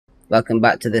welcome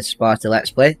back to this Sparta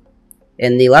Let's Play.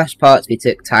 In the last part we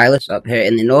took Tylus up here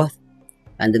in the north,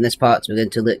 and in this part we're going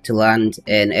to look to land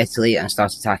in Italy and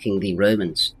start attacking the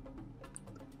Romans.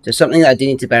 So something that I do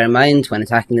need to bear in mind when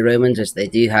attacking the Romans is they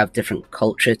do have different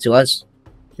culture to us.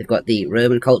 They've got the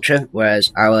Roman culture,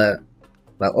 whereas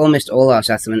almost all our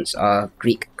settlements are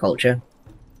Greek culture.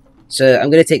 So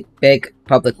I'm going to take big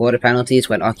public order penalties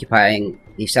when occupying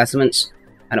these settlements,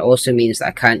 and it also means that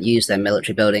I can't use their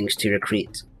military buildings to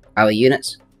recruit our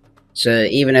units. So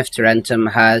even if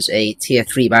Tarentum has a tier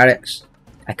 3 barracks,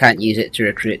 I can't use it to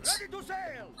recruit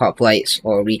hoplites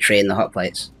or retrain the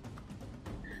hoplites.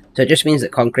 So it just means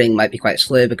that conquering might be quite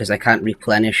slow because I can't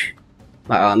replenish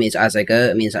my armies as I go.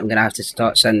 It means that I'm going to have to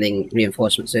start sending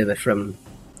reinforcements over from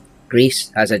Greece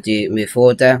as I do move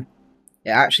forward there.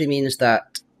 It actually means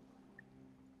that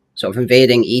sort of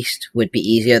invading east would be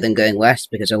easier than going west,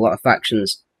 because a lot of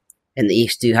factions in the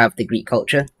east do have the Greek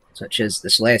culture, such as the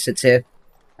Seleucids here,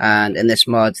 and in this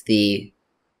mod the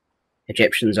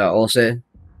Egyptians are also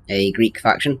a Greek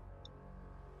faction.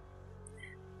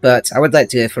 But I would like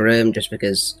to go for Rome just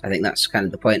because I think that's kind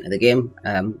of the point of the game,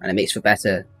 and it makes for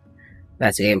better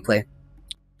gameplay.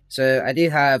 So I do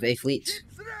have a fleet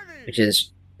which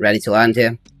is ready to land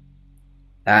here.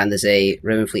 And there's a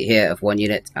Roman fleet here of 1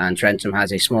 unit, and Tarentum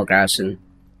has a small garrison,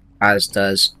 as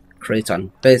does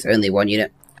Croton, both only 1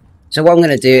 unit. So what I'm going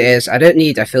to do is, I don't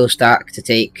need a full stack to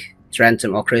take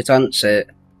Tarentum or Croton, so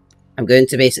I'm going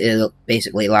to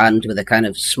basically land with a kind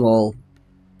of small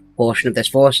portion of this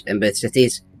force in both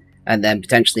cities, and then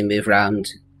potentially move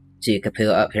around to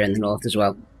Capua up here in the north as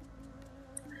well.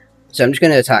 So I'm just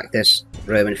going to attack this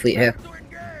Roman fleet here.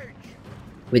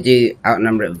 We do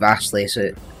outnumber it vastly,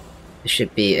 so this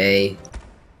should be a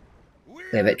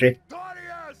clear victory,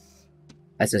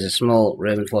 as there's a small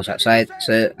Roman force outside.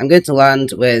 So I'm going to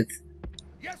land with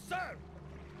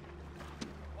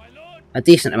a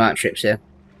decent amount of troops here,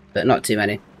 but not too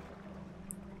many.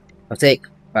 I'll take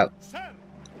about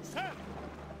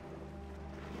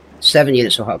 7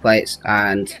 units of hoplites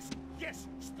and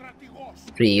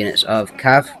 3 units of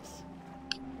cav.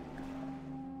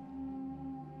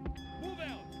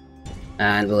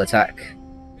 And we'll attack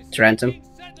Tarentum.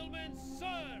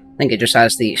 I think it just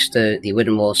has the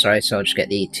wooden wall, sorry, so I'll just get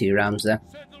the 2 rams there.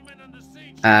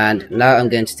 And now I'm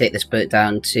going to take this boat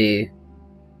down to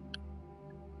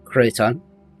Croton.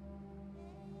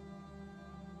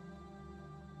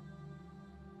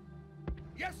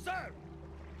 Yes, sir.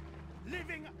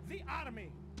 Leaving the army.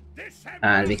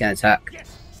 And we can attack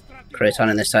Croton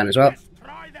in this turn as well.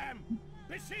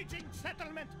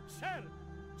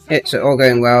 Okay, so all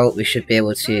going well, we should be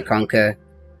able to conquer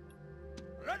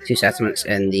 2 settlements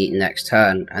in the next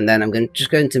turn, and then I'm just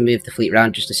going to move the fleet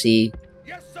around just to see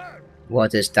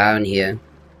what is down here.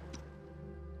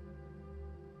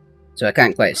 So I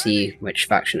can't quite see which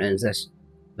faction owns this,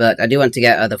 but I do want to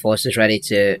get other forces ready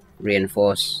to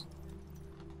reinforce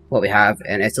what we have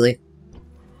in Italy.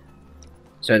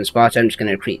 So in Sparta, I'm just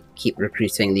going to keep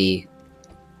recruiting the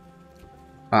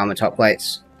armoured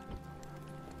hoplites,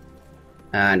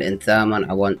 and in Thermon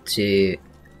I want to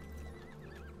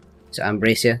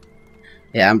Ambracia.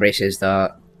 Yeah, Ambracia is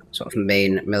the sort of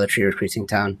main military recruiting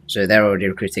town, so they're already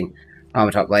recruiting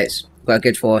armoured hoplites. Got a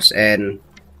good force in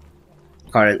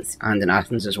Corinth and in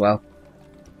Athens as well.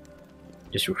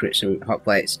 Just recruit some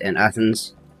hoplites in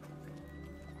Athens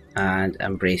and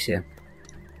Ambracia.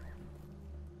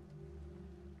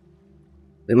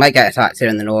 We might get attacked here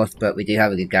in the north, but we do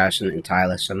have a good garrison in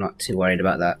Tylus, so I'm not too worried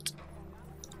about that.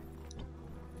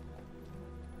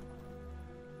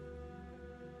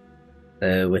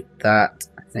 So with that,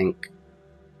 I think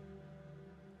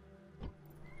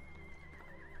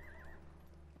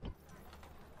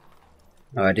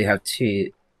I do have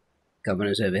 2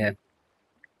 governors over here.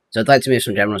 So I'd like to move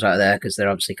some generals out of there because they're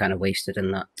obviously kind of wasted in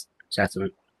that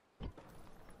settlement.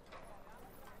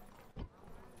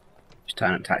 Just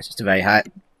turn up taxes to very high,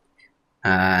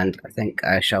 and I think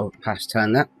I shall pass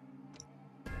turn that.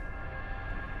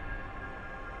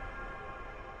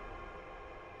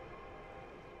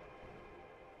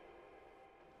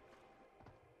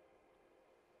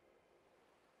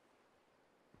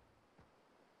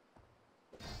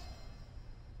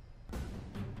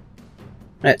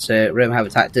 Right, so Rome have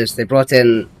attacked us. They brought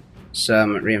in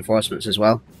some reinforcements as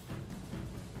well.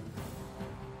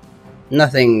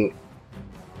 Nothing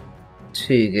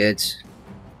too good.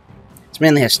 It's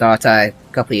mainly Hastati, a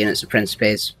couple of units of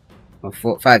Principes, or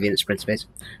 5 units of Principes.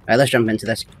 Right, let's jump into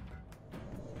this.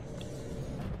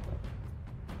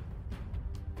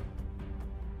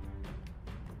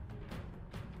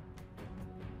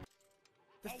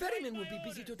 The ferrymen will be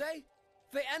busy today.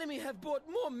 The enemy have brought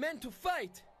more men to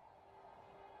fight.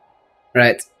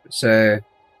 Right, so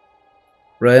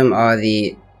Rome are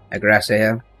the aggressor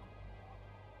here.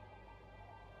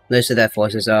 Most of their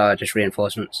forces are just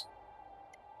reinforcements.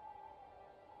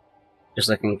 Just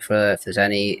looking for if there's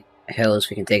any hills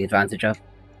we can take advantage of.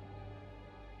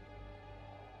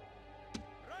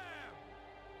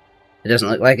 It doesn't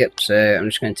look like it, so I'm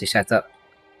just going to set up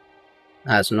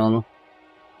as normal.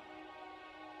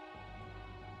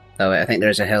 Oh wait, I think there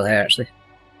is a hill here actually.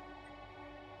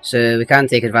 So we can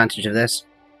take advantage of this.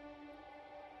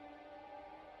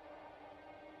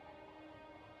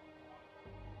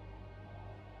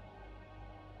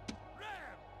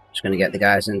 Just going to get the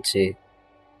guys into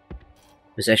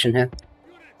position here.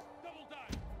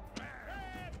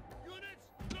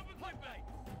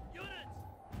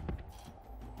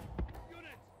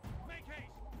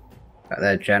 Got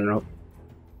their general.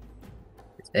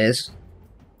 It is.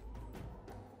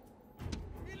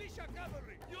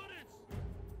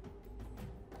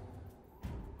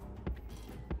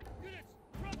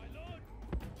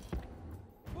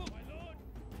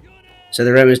 So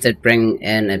the Romans did bring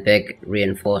in a big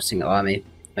reinforcing army,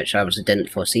 which I obviously didn't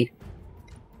foresee.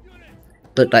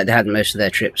 Looked like they had most of their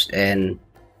troops in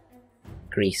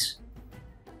Greece.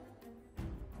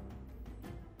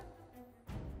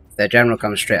 If their general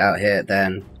comes straight out here,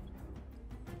 then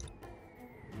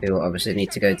we will obviously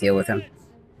need to go deal with him.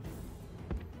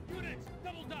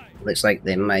 Looks like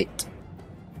they might.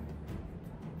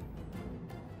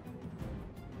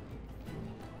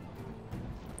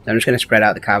 I'm just going to spread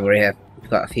out the cavalry here. We've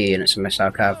got a few units of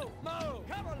missile cav.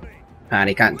 And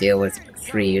he can't deal with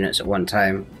 3 units at one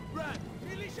time.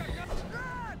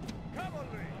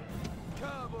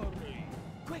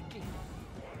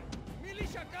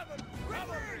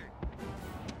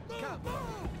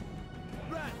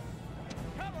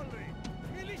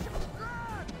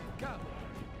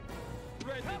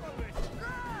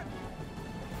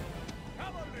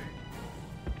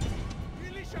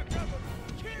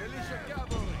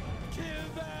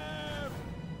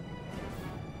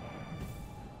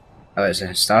 Oh, it's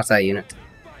a starter unit.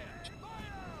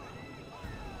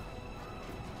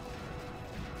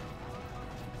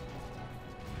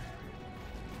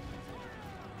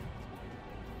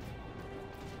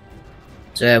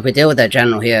 So if we deal with their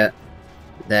general here,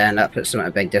 then that puts them at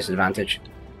a big disadvantage.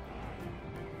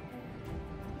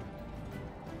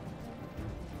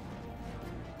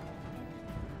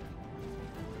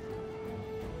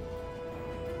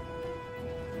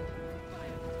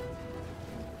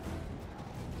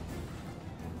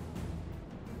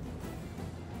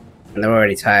 And they're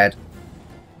already tired.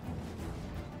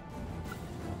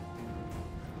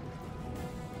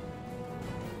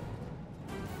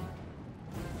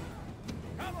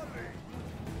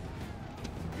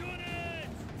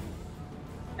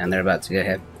 And they're about to go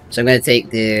ahead. So I'm going to take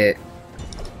the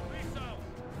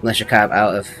militia cab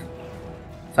out of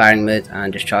firing mode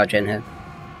and just charge in here.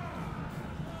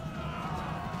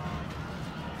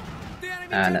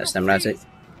 And that's them right.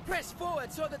 Press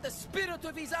forward so that the spirit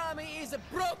of his army is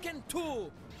broken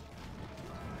too.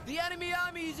 The enemy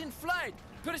army is in flight.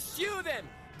 Pursue them.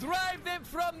 Drive them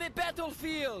from the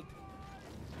battlefield.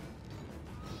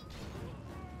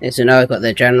 And so now I've got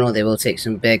their general. They will take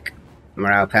some big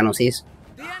morale penalties.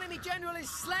 The enemy general is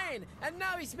slain, and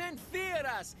now his men fear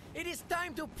us. It is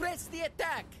time to press the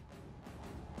attack.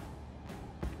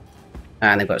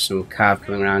 And they've got some cav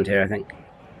coming around here, I think.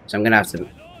 So I'm going to have to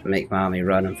make my army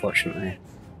run, unfortunately.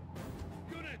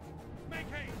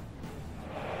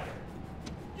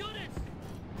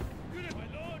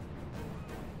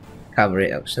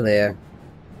 Cavalry auxiliary.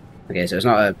 Okay, so it's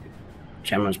not a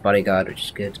general's bodyguard, which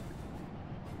is good.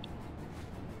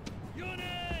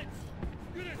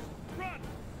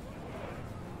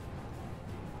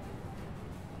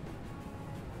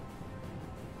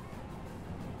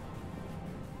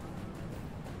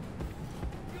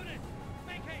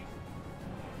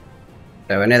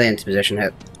 So we're nearly into position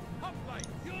here.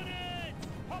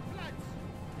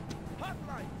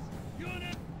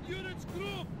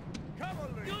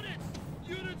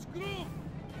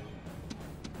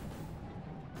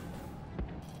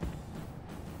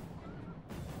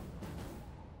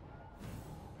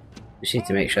 Just need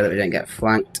to make sure that we don't get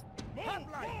flanked.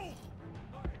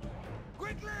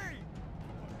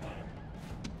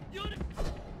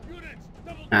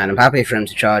 And I'm happy for him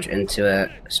to charge into a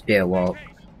spear wall.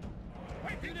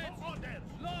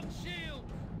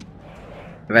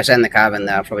 If I send the cav in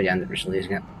there, I'll probably end up just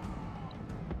losing it.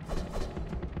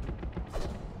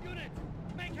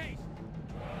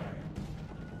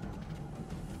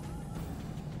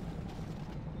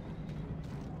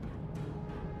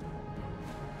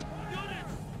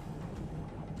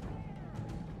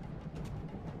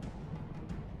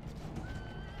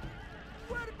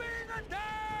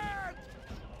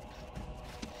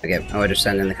 Okay, I will just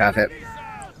send in the carpet.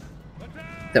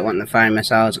 Don't want them firing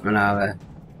missiles on our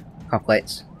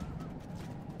hoplites.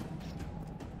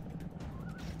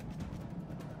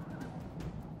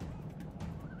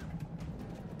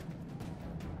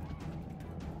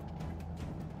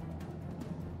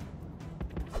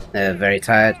 They're very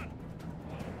tired,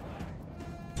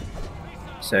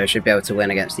 so I should be able to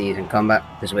win against these in combat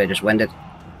because we're just winded.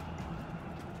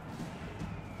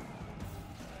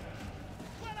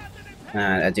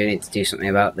 I do need to do something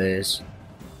about this.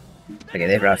 Okay,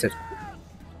 they've routed.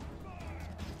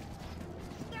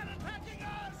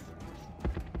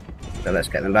 So let's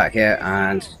get them back here,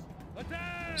 and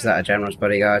is that a general's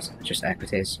bodyguard? Just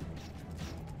equities.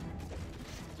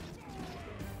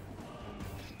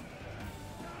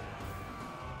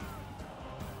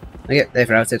 Okay, they've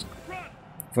routed.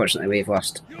 Fortunately, we've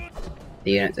lost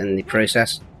the unit in the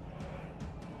process.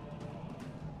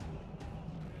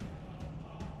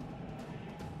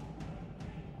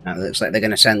 Now it looks like they're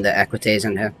going to send the equities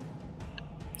in here.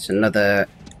 It's another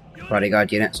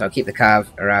bodyguard unit, so I'll keep the cav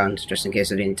around just in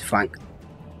case I need to flank.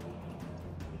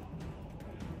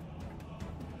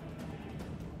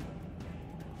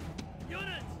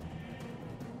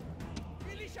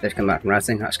 They've come back from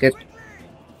routing, that's good.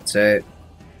 So,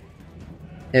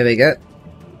 here we go.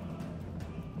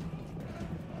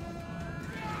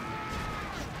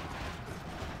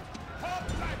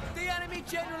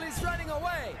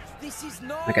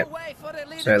 Okay,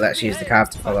 so let's use the cav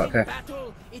to follow up here.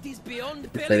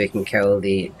 Hopefully we can kill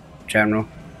the general.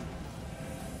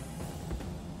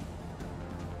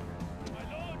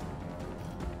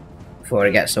 Before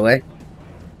he gets away.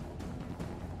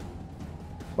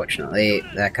 Fortunately,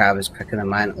 their cav is quicker than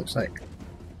mine, it looks like.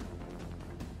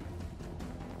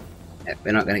 Yep,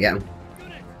 we're not going to get him.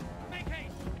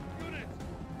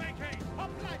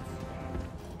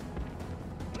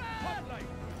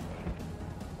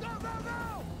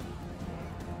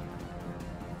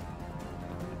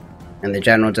 And the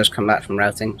general does come back from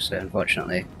routing, so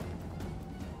unfortunately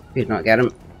we did not get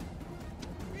him.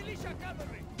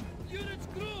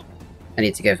 I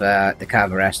need to give the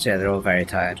cav a rest here, they're all very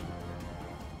tired.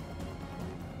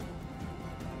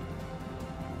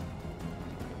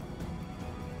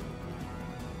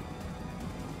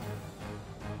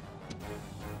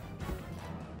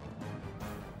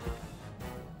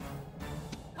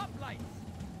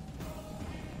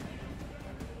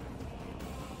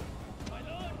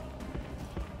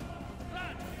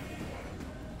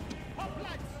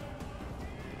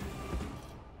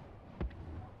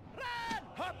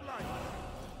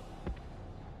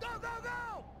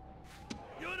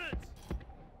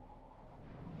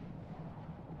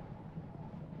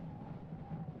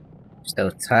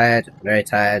 Still tired, very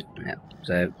tired, yep,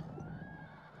 so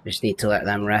just need to let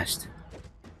them rest.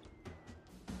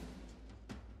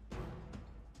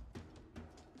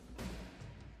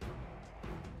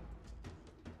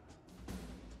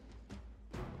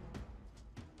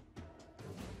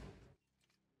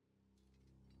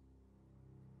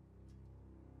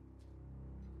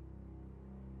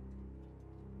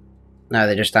 Now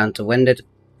they're just down to winded.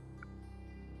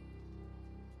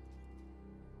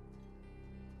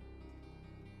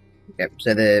 Yep,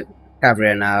 so the cavalry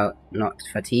are now not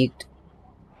fatigued.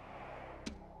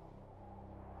 I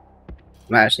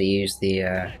might actually use the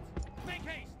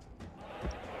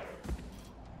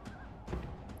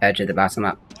edge of the battle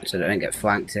map so they don't get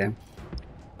flanked here.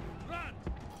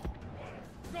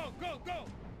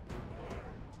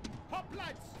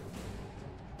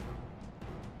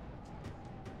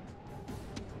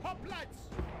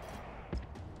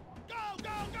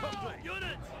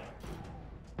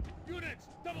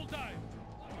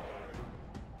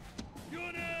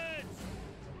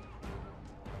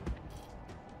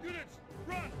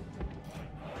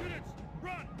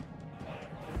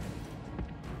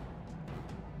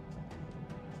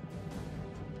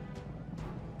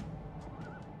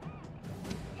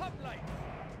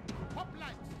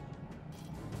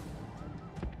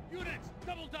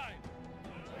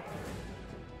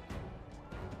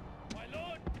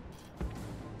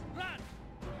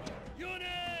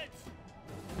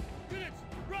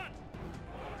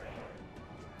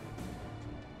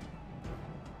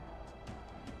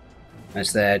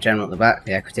 There's the general at the back,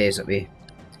 the equities that we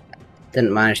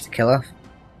didn't manage to kill off.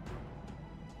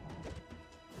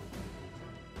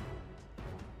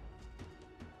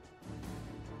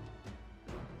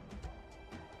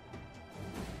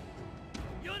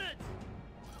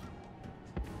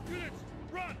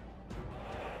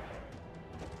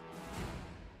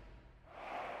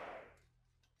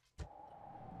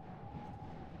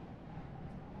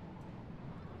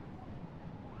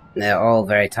 They're all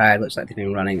very tired, looks like they've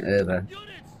been running over.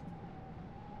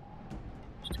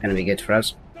 It's going to be good for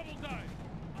us.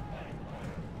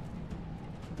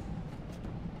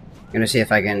 I'm going to see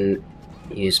if I can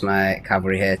use my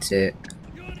cavalry here to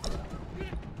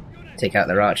take out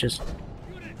their archers.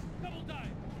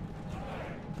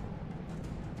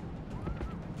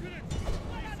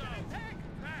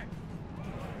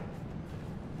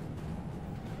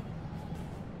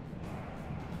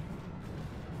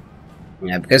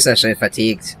 Yeah, because they're so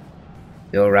fatigued,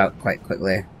 they'll rout quite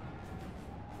quickly.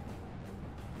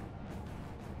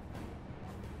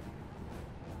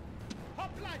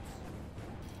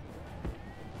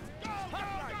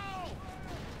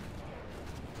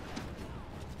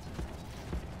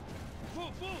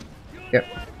 Yep.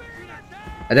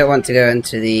 I don't want to go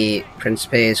into the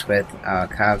Principes with our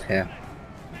cav here.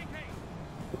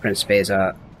 The Principes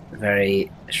are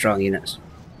very strong units.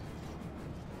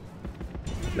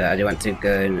 But I do want to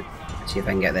go and see if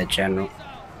I can get their general.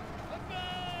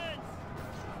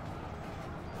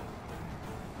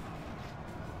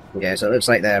 Okay, so it looks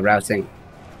like they're routing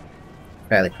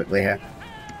fairly quickly here.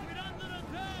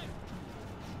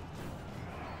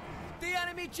 The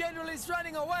enemy general is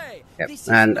running away. Yep, This is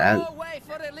and no way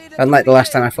for a leader unlike to the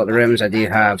last time I behave. fought the Romans, I do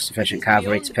have sufficient It's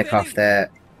cavalry beyond to pick off belief. their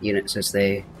units as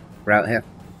they rout here.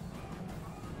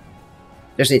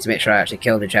 Just need to make sure I actually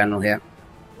kill the general here,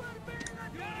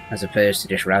 as opposed to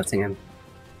just routing him.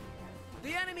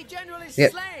 The enemy general is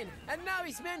Yep. slain, and now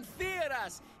his men fear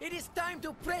us. It is time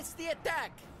to press the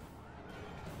attack.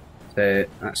 So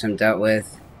that's him dealt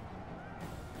with.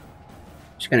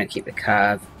 Just gonna keep the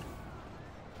cav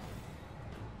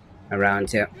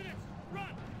around here.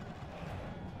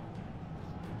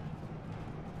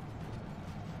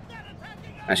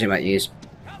 Actually, might use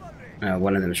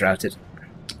one of them's routed.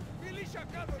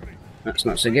 That's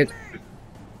not so good.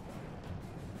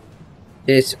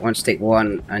 Just want to take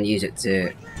one and use it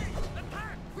to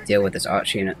deal with this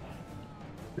arch unit.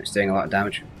 It's doing a lot of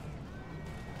damage.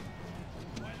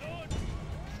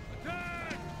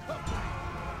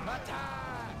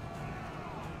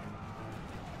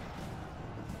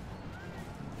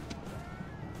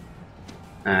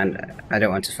 And I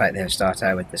don't want to fight the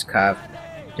Hastata with this cav.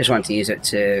 Just want to use it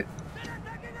to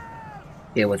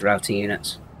deal with routing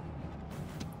units.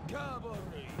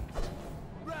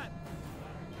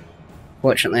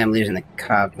 Fortunately, I'm losing the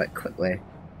cav quite quickly.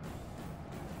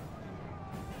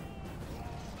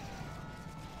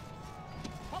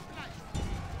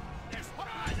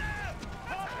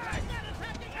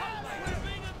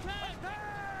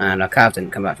 And our cav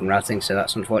didn't come back from routing, so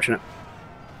that's unfortunate.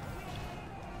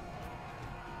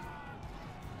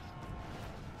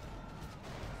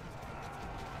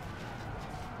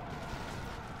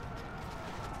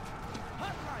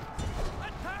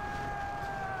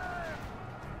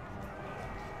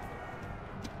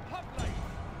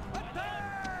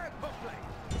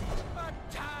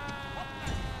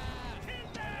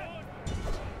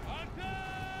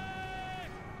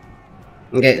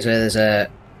 Okay, so there's a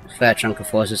fair chunk of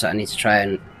forces that I need to try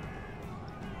and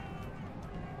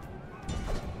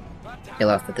kill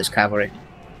off with this cavalry.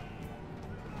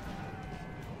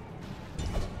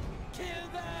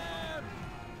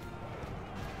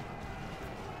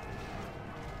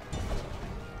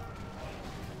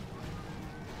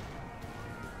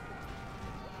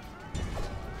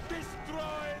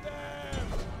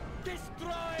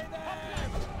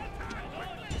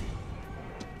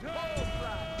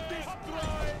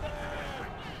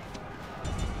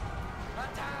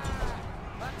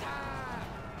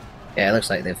 Yeah, it looks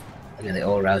like they've nearly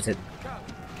all routed.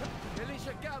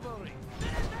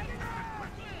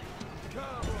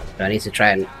 So I need to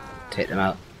try and take them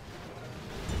out.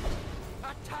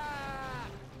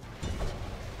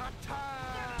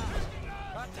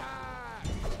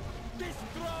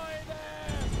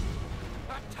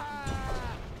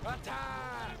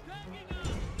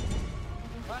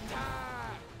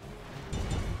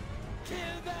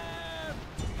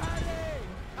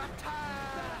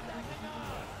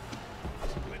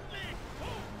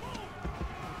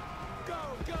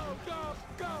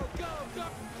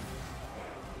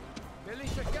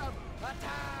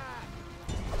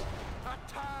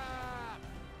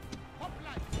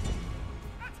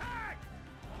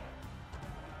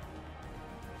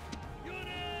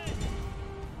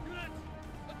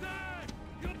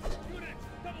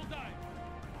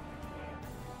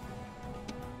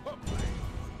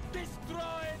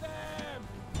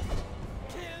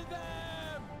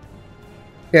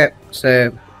 Yeah,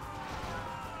 so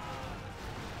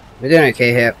we're doing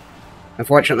okay here.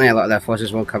 Unfortunately, a lot of their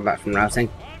forces won't come back from routing.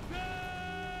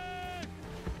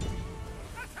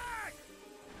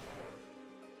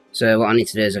 So what I need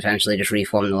to do is essentially just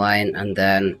reform the line and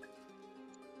then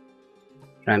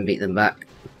try and beat them back.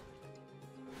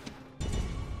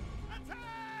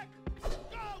 Attack! Go,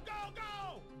 go,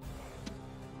 go!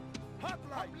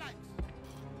 Hoplites!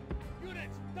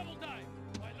 Units, double dive!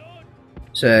 My lord!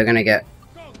 So we're gonna get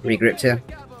Go, go, regrouped here.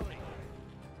 Cavalry.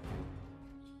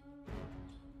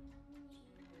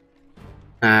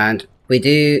 And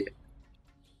we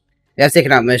have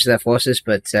taken out most of their forces,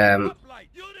 but Hoplite!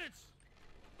 Units!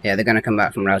 yeah, they're gonna come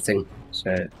back from routing. So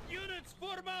Units,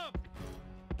 form up!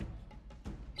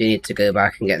 do need to go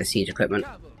back and get the siege equipment.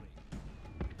 Cavalry.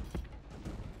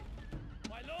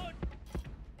 My lord!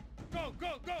 Go,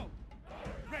 go, go!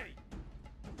 Ready!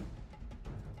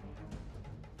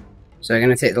 So we're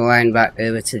gonna take the line back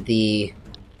over to the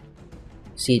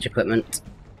siege equipment.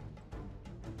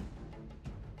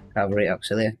 Cavalry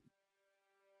auxiliary.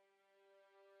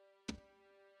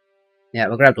 Yeah,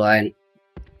 we'll grab the line,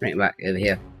 bring it back over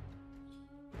here,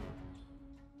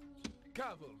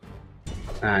 Cavalry.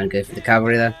 and go for the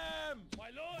cavalry there. My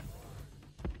lord!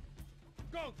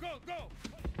 Go, go, go!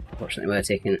 Fortunately, we're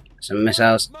taking some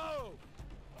missiles. Move.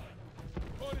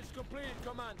 All is complete,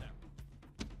 Commander.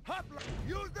 Hoplite!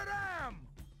 Use the ram!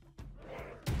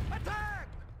 Attack!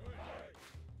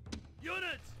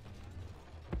 Units!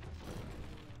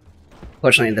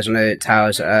 Fortunately, there's no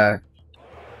towers that are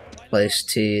close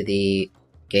to the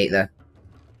gate there.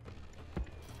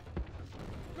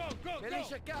 Go, go, go!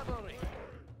 Militia cavalry.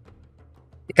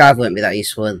 The cavalry won't be that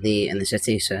useful in the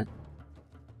city, so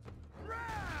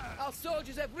Our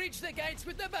soldiers have reached the gates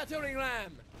with the battering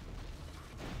ram.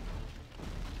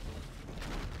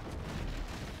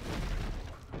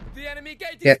 The enemy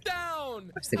gate is Yep.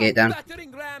 down. That's the Our gate down.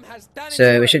 battering ram has done its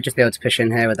So we work. should just be able to push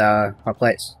in here with our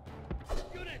hoplites.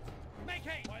 Units! Make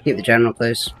haste! My Keep the lord. general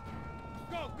close.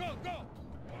 Go, go, go!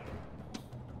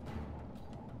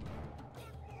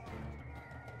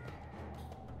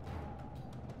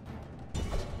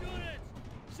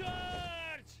 Units!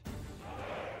 Charge!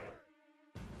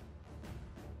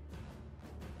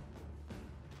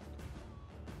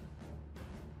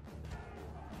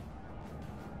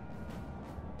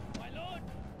 My lord!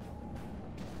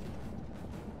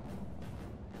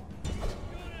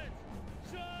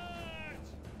 Units! Charge!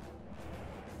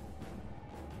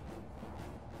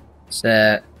 It's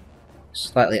a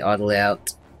slightly odd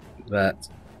layout, but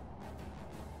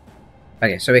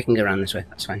okay. So we can go around this way.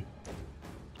 That's fine.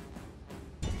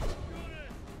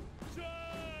 Units!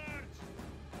 Charge!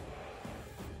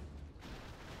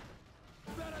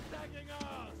 They're attacking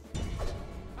us!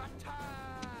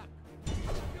 Attack!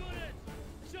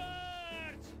 Units!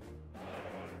 Charge!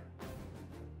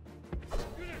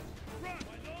 Units! Run!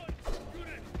 My lord!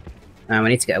 Units! And we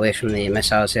need to get away from the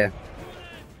missiles here.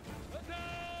 Attack!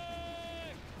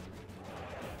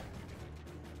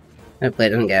 Hopefully, it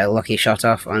doesn't get a lucky shot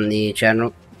off on the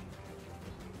general,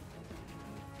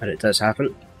 but it does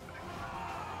happen.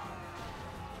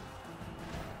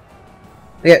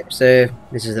 Okay, so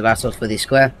this is the battle for the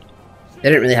square. They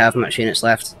don't really have much units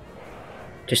left,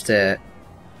 just a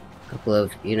couple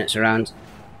of units around.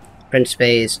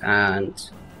 Principes and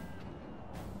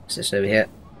what's this over here?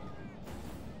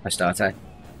 Sparta.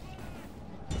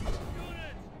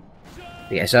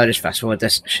 Okay, so I'll just fast forward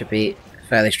this. Should be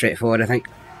fairly straightforward, I think.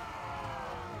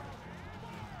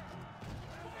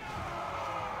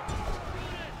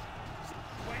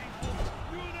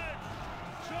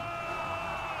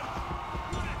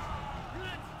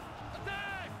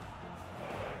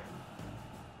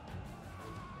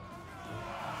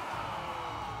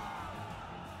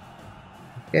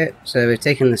 Okay, so we've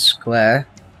taken the square.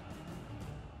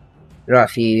 There are a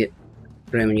few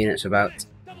Roman units about.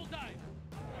 Double dive!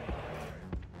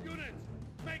 Units!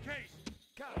 Make haste!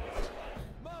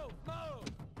 Move, move.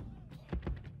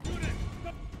 Units!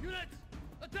 Units!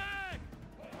 Attack!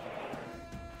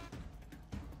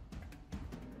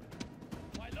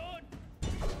 My lord!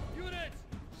 Units!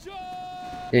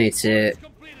 Charge! You need to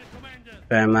Completed, Commander!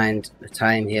 bear in mind the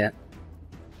time here.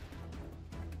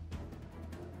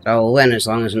 So I'll win as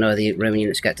long as none of the Roman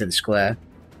units get to the square.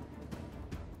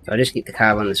 So I'll just keep the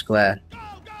cav on the square Go,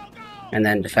 go, go! and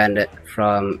then defend it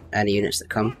from any units that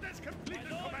come. That's completed,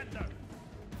 Commander!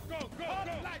 Go, go, go!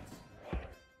 Lights!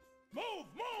 Move,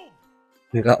 move!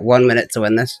 We've got 1 minute to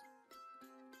win this.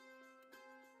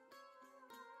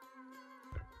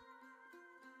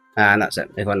 And that's it,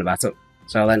 we've won the battle.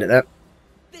 So I'll end it there.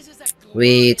 This is a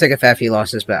We took a fair few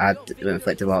losses, but I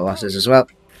inflicted a lot of losses as well.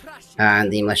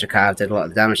 And the militia cav did a lot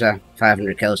of damage there.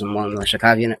 500 kills on one militia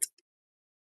cav unit.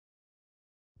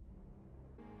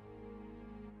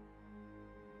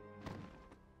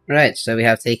 Right, so we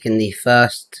have taken the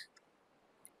first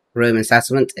Roman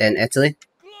settlement in Italy.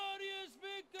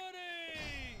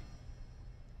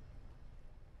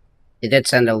 They did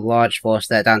send a large force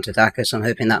there down to attack us, so I'm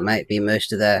hoping that might be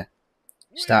most of their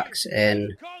stacks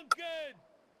in Conquered!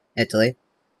 Italy.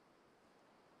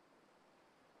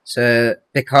 So,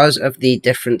 because of the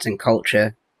difference in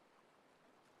culture,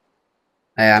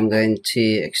 I am going to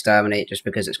exterminate just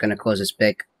because it's going to cause us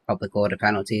big public order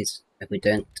penalties if we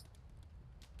don't.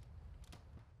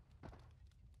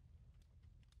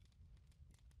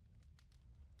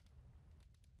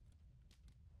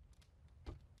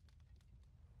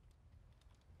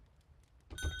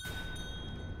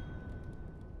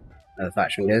 Another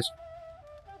faction goes.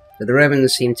 So the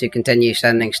Romans seem to continue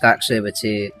sending stacks over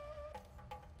to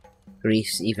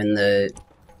Greece, even though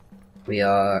we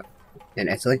are in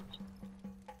Italy.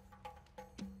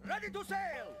 Ready to sail!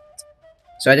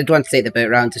 So I did want to take the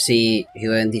boat round to see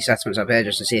who owned these settlements up here,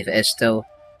 just to see if it is still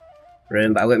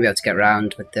Rome, but I won't be able to get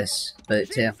round with this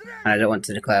boat here, and I don't want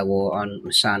to declare war on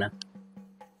Messana.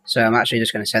 So I'm actually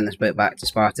just going to send this boat back to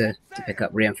Sparta to pick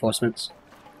up reinforcements.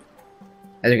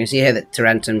 As you can see here, that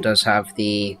Tarentum does have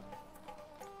the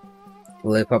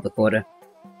low public order,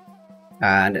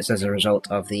 and it's as a result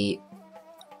of the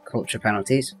culture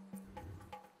penalties.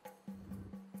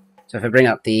 So if I bring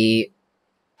up the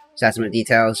settlement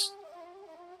details,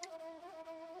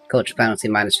 culture penalty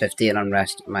 -50 and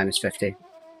unrest -50.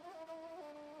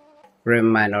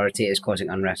 Rome minority is causing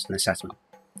unrest in the settlement.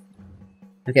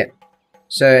 Okay,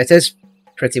 so it is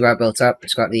pretty well built up.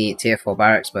 It's got the tier 4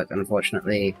 barracks, but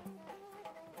unfortunately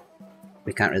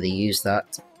we can't really use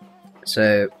that.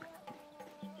 So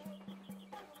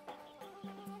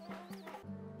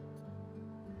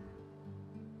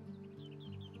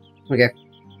okay.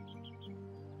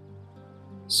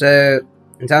 So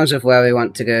in terms of where we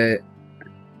want to go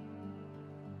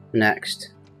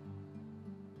next,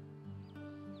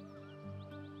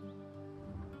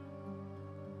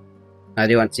 I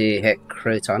do want to hit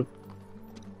Croton.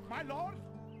 My lord?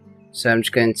 So I'm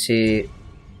just going to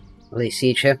lay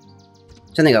siege here.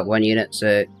 It's only got 1 unit,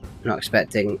 so not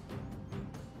expecting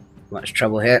much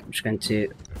trouble here. I'm just going to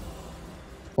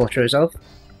autoresolve.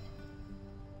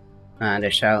 And I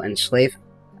shall enslave.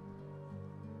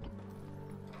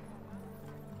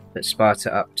 Put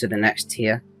Sparta up to the next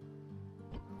tier.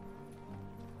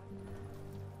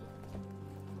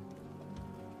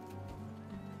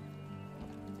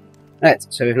 Right,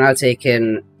 so we've now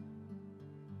taken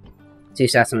 2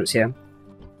 settlements here.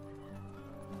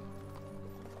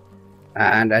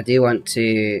 And I do want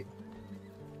to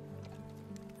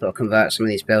sort of convert some of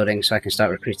these buildings so I can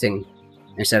start recruiting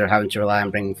instead of having to rely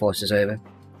on bringing forces over.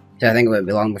 So I think it won't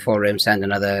be long before Rome send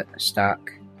another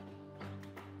stack.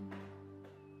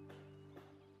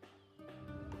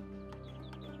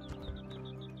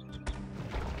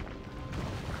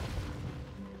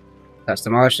 That's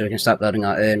demolished, so we can start building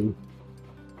our own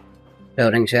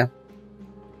buildings here.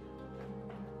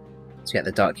 Let's get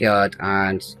the dockyard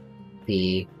and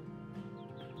the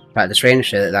practice range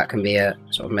so that can be a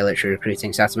sort of military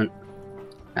recruiting settlement.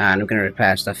 And we're going to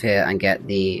repair stuff here and get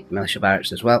the militia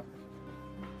barracks as well,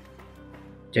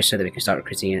 just so that we can start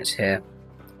recruiting units here.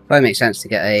 Probably makes sense to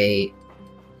get a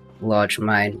large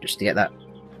mine just to get that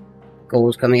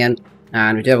gold coming in.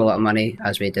 And we do have a lot of money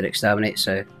as we did exterminate,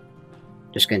 so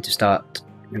just going to start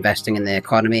investing in the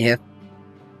economy here.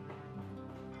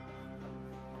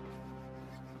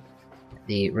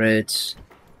 The roads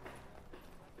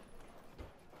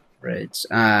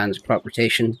and crop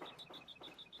rotation.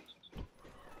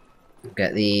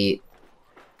 Get the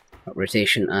crop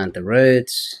rotation and the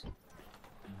roads.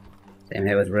 Same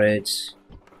here with roads.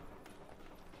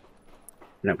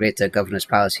 And upgrade to Governor's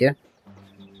Palace here.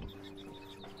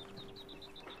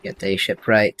 Get the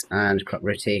shipwright and crop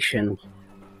rotation.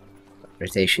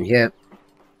 Rotation here.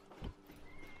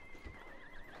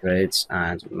 Roads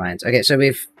and mines. Okay, so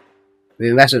we've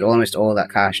invested almost all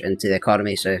that cash into the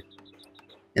economy, so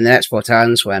in the next 4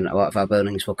 turns, when a lot of our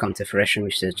buildings will come to fruition,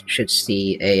 we should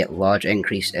see a large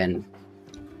increase in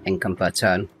income per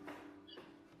turn.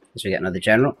 As we get another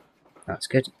general. That's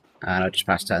good. And I'll just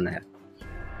pass turn there.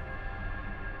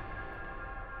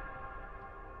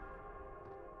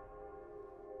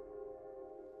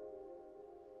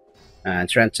 And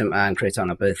Tarentum and Croton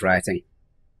are both rioting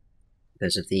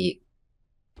because of the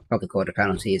public order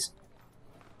penalties.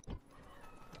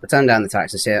 We'll turn down the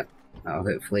taxes here. That'll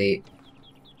hopefully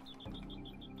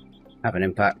have an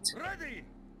impact. Ready!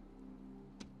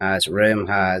 As Rome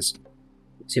has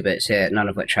 2 bits here, none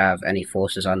of which have any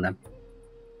forces on them.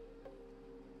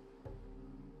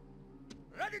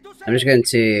 Ready to sail! I'm just going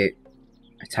to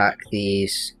attack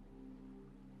these.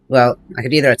 Well, I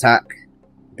could either attack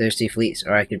those 2 fleets,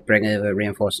 or I could bring over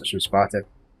reinforcements from Sparta.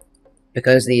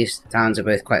 Because these towns are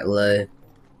both quite low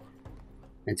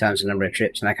in terms of number of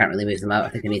troops, and I can't really move them out. I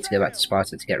think I need to go back to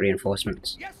Sparta to get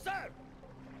reinforcements. Yes, sir.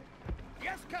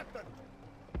 Yes, Captain.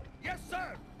 Yes,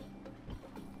 sir.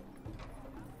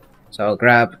 So I'll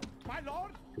grab My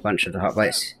lord. a bunch of the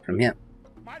hoplites from here.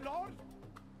 My lord.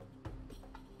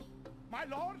 My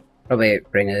lord. Probably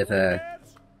bring over...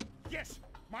 Yes,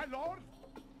 my lord.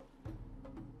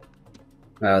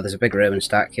 Well, there's a big Roman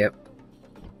stack here.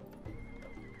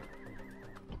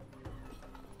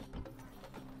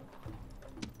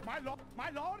 My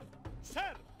lord.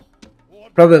 Sir.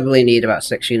 Probably need about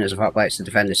 6 units of hoplites to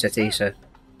defend the city, so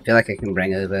I feel like I can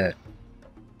bring over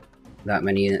that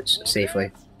many units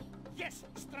safely. Yes,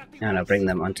 And I'll bring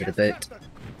them onto the boat.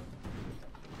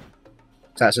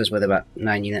 So that's us with about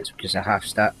 9 units, which is a half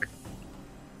stack.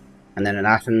 And then in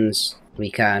Athens,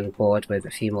 we can board with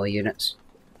a few more units.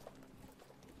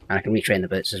 And I can retrain the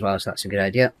boats as well, so that's a good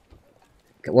idea.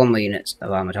 Get 1 more unit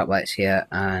of armoured hoplites here,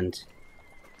 and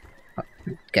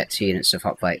get 2 units of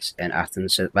hoplites in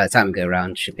Athens, so by the time we go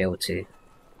around, should be able to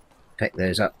pick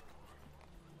those up.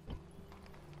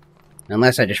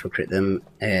 Unless I just recruit them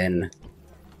in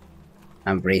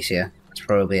Ambracia, it's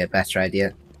probably a better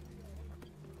idea.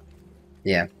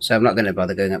 Yeah, so I'm not going to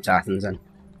bother going up to Athens then.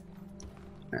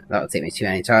 That would take me too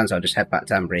many turns. I'll just head back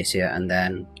to Ambracia and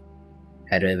then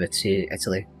head over to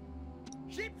Italy.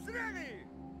 Ships ready.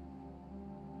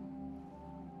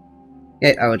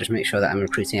 Yeah, I will just make sure that I'm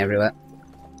recruiting everywhere.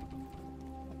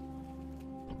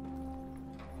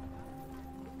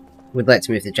 Would like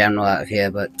to move the general out of here,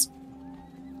 but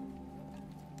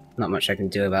not much I can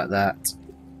do about that.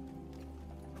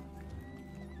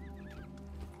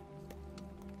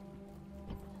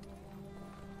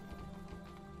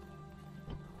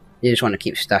 You just want to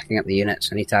keep stacking up the units.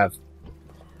 I need to have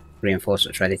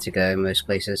reinforcements ready to go in most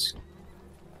places.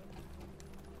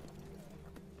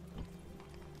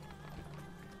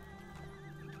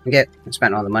 Okay, I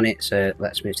spent all the money, so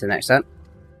let's move to the next turn.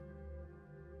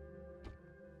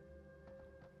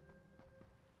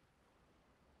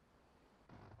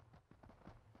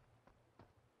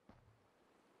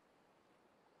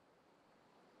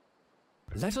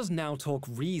 Let us now talk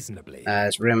reasonably.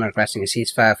 As Rome requesting a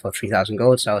ceasefire for 3,000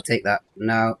 gold, so I'll take that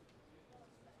now.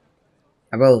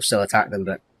 I will still attack them,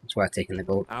 but it's worth taking the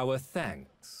gold. Our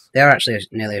thanks. They are actually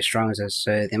nearly as strong as us,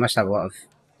 so they must have a lot of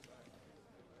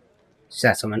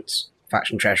settlements.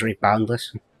 Faction treasury,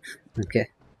 boundless. Okay.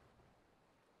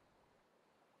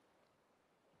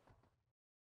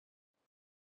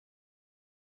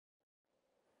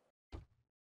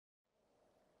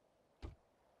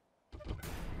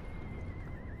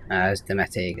 As the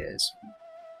meta goes.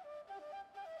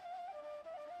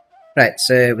 Right,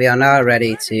 so we are now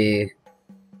ready to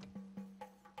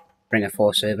bring a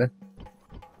force over.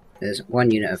 There's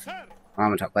 1 unit of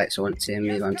armoured hoplites I want to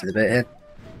move onto the boat here.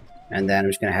 And then I'm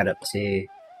just going to head up to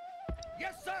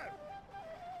Yes, sir.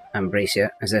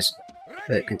 Ambracia, as this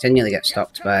boat continually gets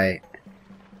stopped by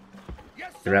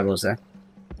Yes, the sir. rebels there.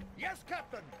 Yes,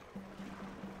 Captain.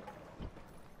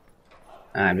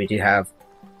 And we do have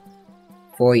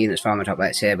 4 units of armoured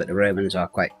hoplites here, but the Romans are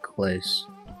quite close.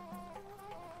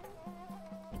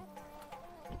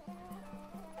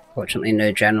 Fortunately,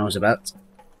 no generals about.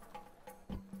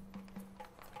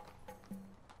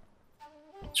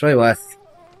 It's really worth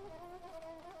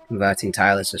converting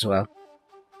Tylus as well.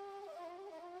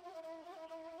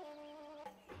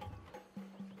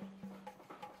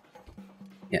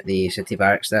 Get the city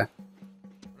barracks there.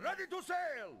 Ready to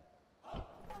sail.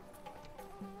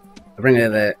 I'll bring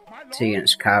over 2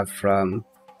 units of cav from...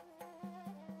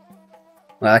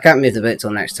 Well, I can't move the boat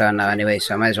till next turn now anyway,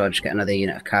 so I might as well just get another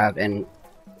unit of cav in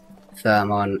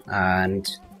Thermon and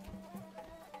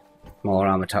more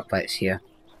armoured hoplites here.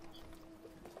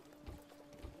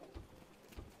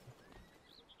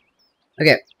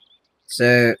 Okay,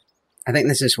 so I think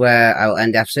this is where I will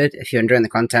end the episode. If you're enjoying the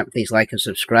content, please like and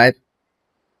subscribe.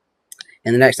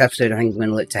 In the next episode, I think I'm going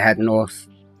to look to head north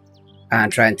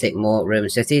and try and take more Roman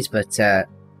cities, but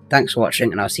thanks for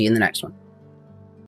watching, and I'll see you in the next one.